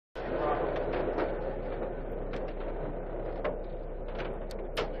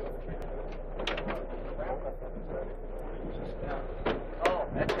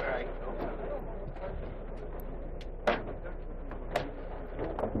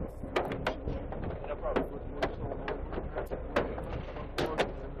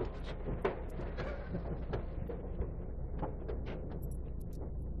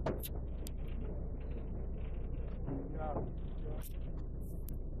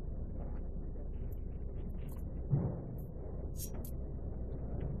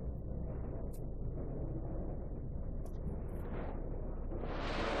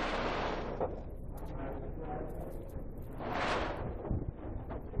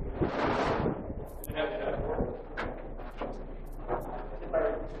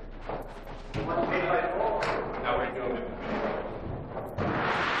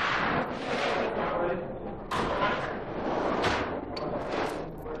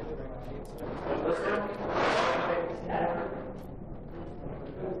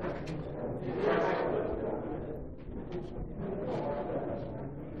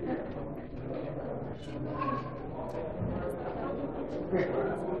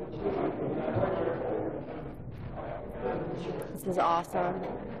This is awesome.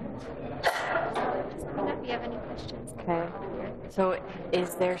 If you have any questions. Okay. So,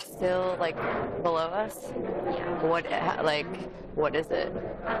 is there still like below us? Yeah. What is it?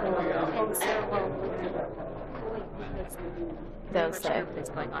 And so, They'll say. What's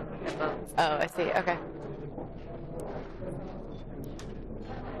going on with the boats. Oh, I see. Okay.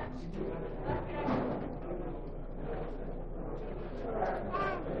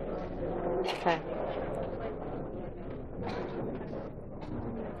 Okay.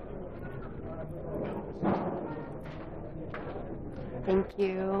 Thank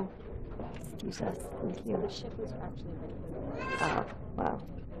you. Excuse us. Thank you. The ship was actually really cool. Oh, wow.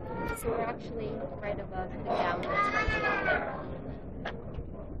 So we're actually right above the galleys right down there.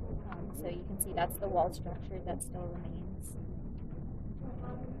 So you can see that's the wall structure that still remains.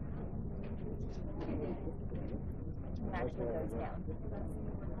 It actually goes down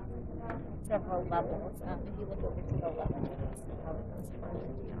several levels. If you look over to the left, you can see how it goes further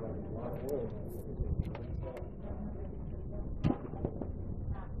down.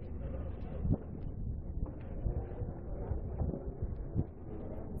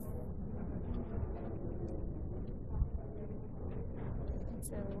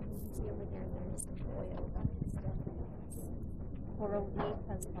 So you can see over there, there's some oil and stuff. Coral reef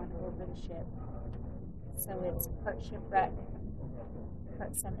has gone over the ship. So it's part shipwreck,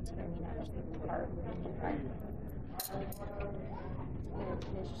 part cemetery, and actually part living environment. There are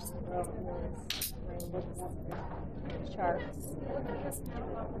fish, seals, rays, sharks.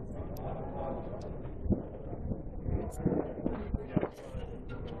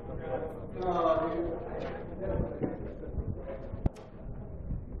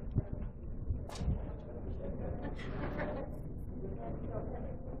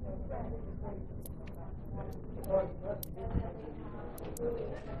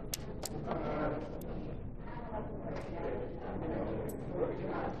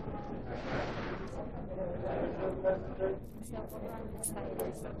 So over on this side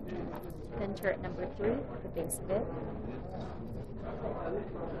is then turret number 3, the base of it.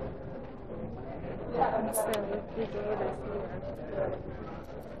 So if we go over here,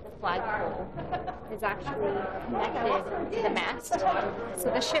 the flagpole is actually connected to the mast. So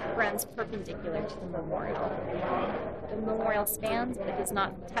the ship runs perpendicular to the memorial. The memorial spans, but it does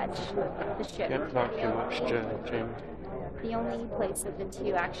not touch the ship. Can't talk too much, Jamie. The only place that the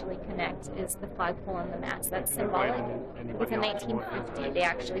two actually connect is the flagpole and the mast. That's symbolic. Because in 1950, they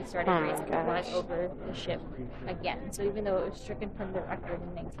actually started raising the flag over the ship again. So even though it was stricken from the record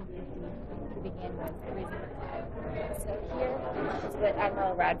in 1950, they began raising the flag. So here is what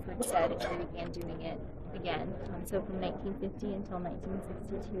Admiral Radford said, and they began doing it again. So from 1950 until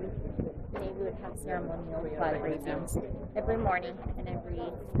 1962, the Navy would have ceremonial flag raisings every morning and every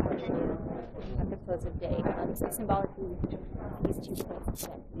afternoon at the close of day. So symbolically, these 2 points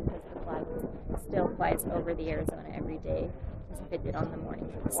connect because the flag still flies over the Arizona every day, as if it did on the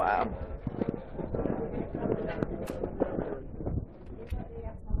morning of the Wow.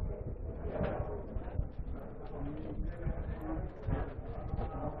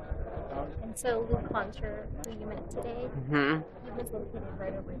 And so Luke Concher, who you met today, he was located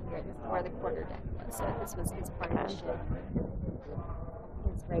right over here. This is where the quarterdeck was. So this was his part of the ship.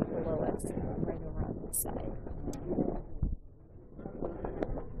 It's right below us, right over on this side.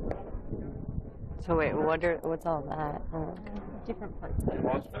 So wait, what's all that? Different parts of it.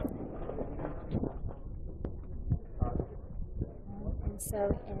 And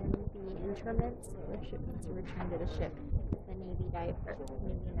so in the interments or shipments to return to the ship, the Navy Navy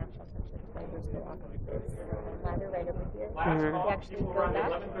National Ship divers go off of this ladder right over here. They actually go back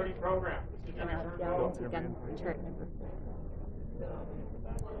and out down into gun turret number 4.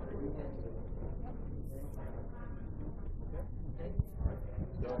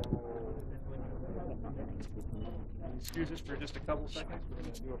 Excuse us for just a couple seconds. We're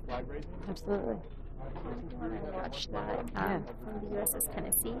going to do a flag raising. Absolutely. If you want to watch that from the USS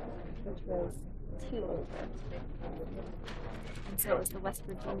Tennessee, which was 2 over. And so it was the West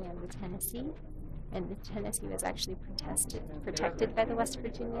Virginia and the Tennessee. And the Tennessee was actually protected by the West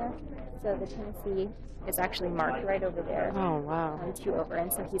Virginia. So the Tennessee is actually marked right over there. Oh, wow. On 2 over.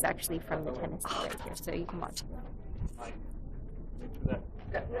 And so he's actually from the Tennessee right here. So you can watch him.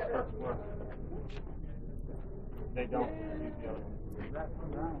 They don't.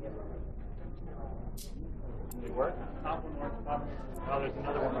 They work? Top one works, top one. Oh, there's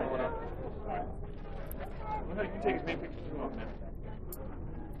another one right there. Alright. Well, no, you can take as many pictures as you want, man.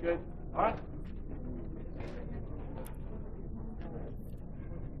 Good. Alright.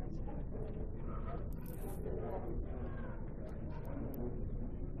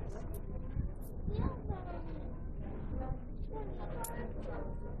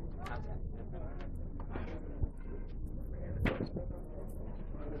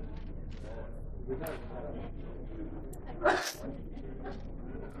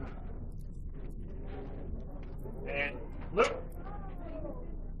 And look.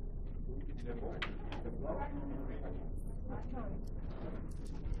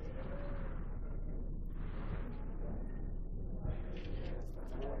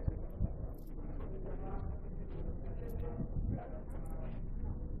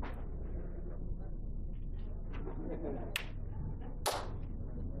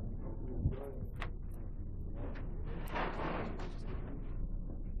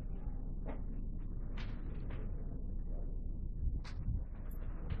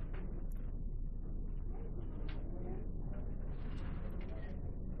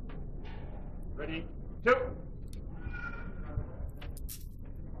 Ready, two.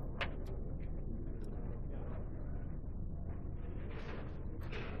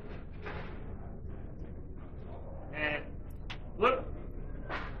 And look.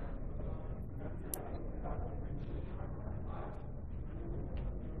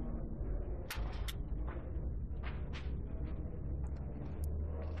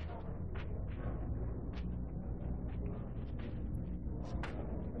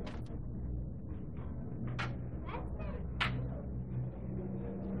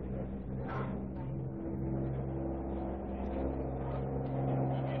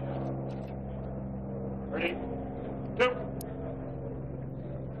 Ready, two.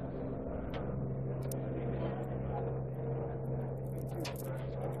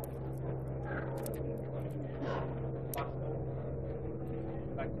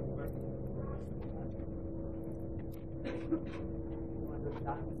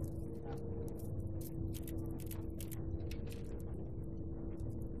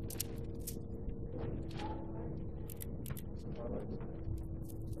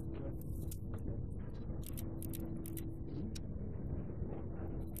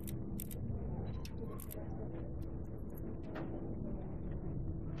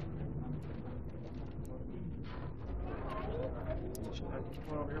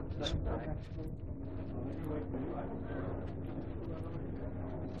 One over here for a second.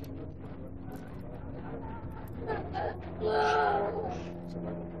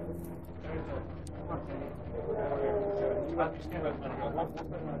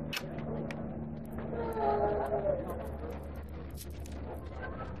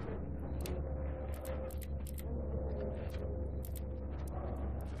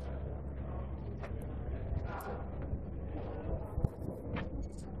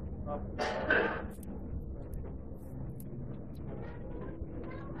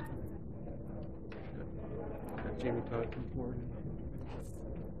 Jamie Todd from Florida.